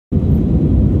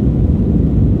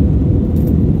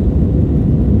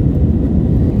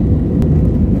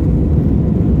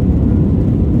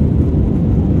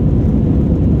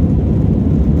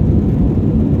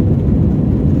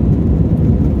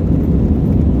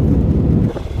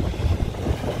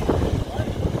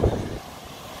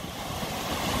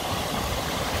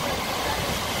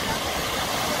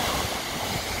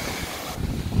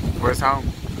home?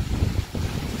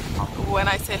 When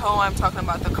I say home, I'm talking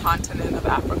about the continent of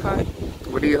Africa.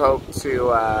 What do you hope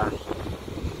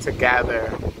to gather?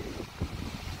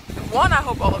 One, I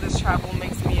hope all of this travel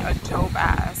makes me a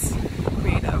dope-ass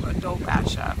creative, a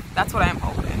dope-ass chef. That's what I'm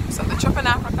hoping. So the trip in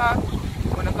Africa,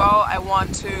 I'm gonna go, I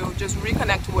want to just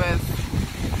reconnect with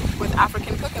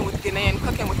African cooking, with Ghanaian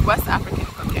cooking, with West African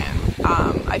cooking.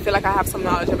 I feel like I have some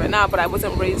knowledge of it now, but I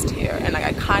wasn't raised here, and like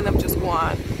I kind of just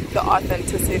want the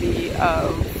authenticity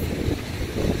of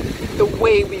the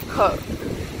way we cook,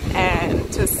 and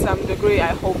to some degree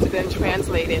I hope to then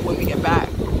translate it when we get back,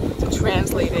 to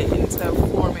translate it into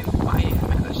forming who I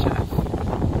am as a chef.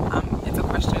 It's a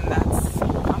question that's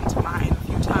come to mind a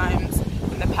few times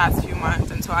in the past few months,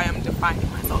 and so I am defining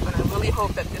myself, and I really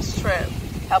hope that this trip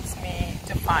helps me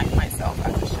define myself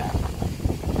as a chef.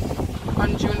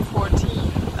 On June 14th,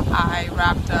 I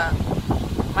wrapped up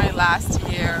my last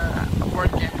year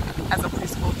working as a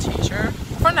preschool teacher,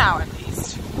 for now at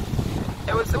least.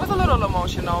 It was a little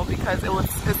emotional because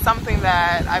it's something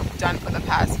that I've done for the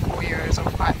past 4 years or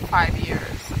five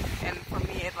years, and for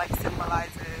me it like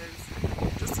symbolizes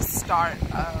just the start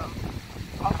of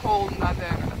a whole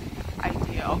nother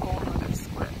idea, a whole nother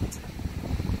script.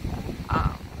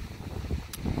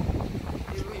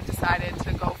 We've decided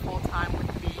to go full-time with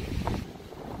withBee.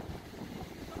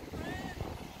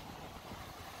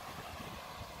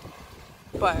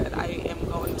 But I am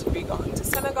going to be going to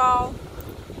Senegal.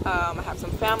 I have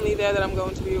some family there that I'm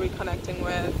going to be reconnecting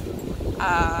with.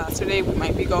 Today we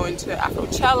might be going to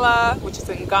Afrochella, which is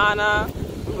in Ghana.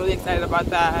 I'm really excited about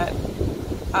that.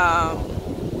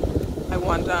 I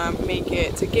want to make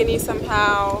it to Guinea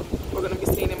somehow. We're going to be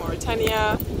staying in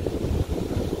Mauritania.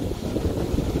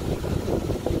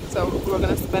 So we're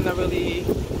going to spend a really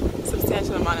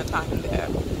substantial amount of time there.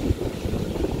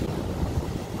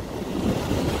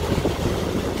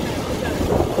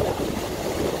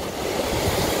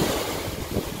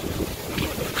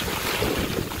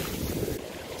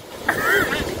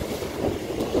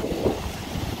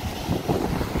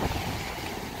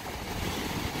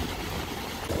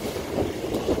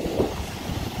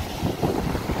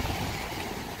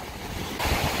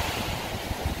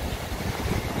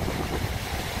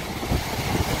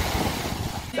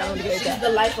 She's the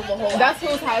life of a whole. That's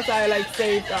whose house I like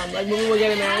saved like when we were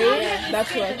getting married. Yeah.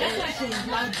 That's who I think.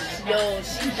 Yo,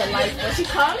 she's the life. When she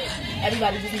comes,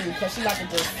 everybody just knew because she got to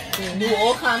just do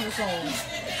all kinds of songs.